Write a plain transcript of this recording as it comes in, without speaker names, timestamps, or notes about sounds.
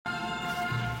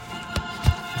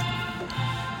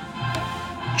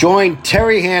Join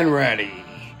Terry Hanratty,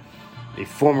 a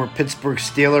former Pittsburgh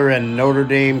Steeler and Notre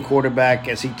Dame quarterback,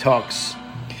 as he talks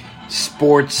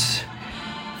sports,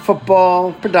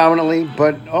 football predominantly,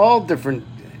 but all different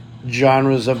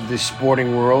genres of the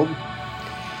sporting world.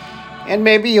 And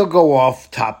maybe he'll go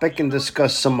off topic and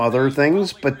discuss some other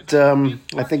things, but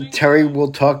I think Terry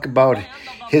will talk about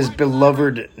his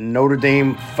beloved Notre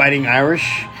Dame Fighting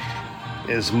Irish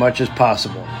as much as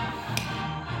possible.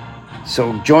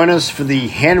 So join us for the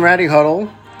Hanratty Huddle,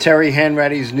 Terry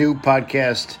Hanratty's new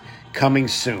podcast, coming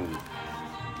soon.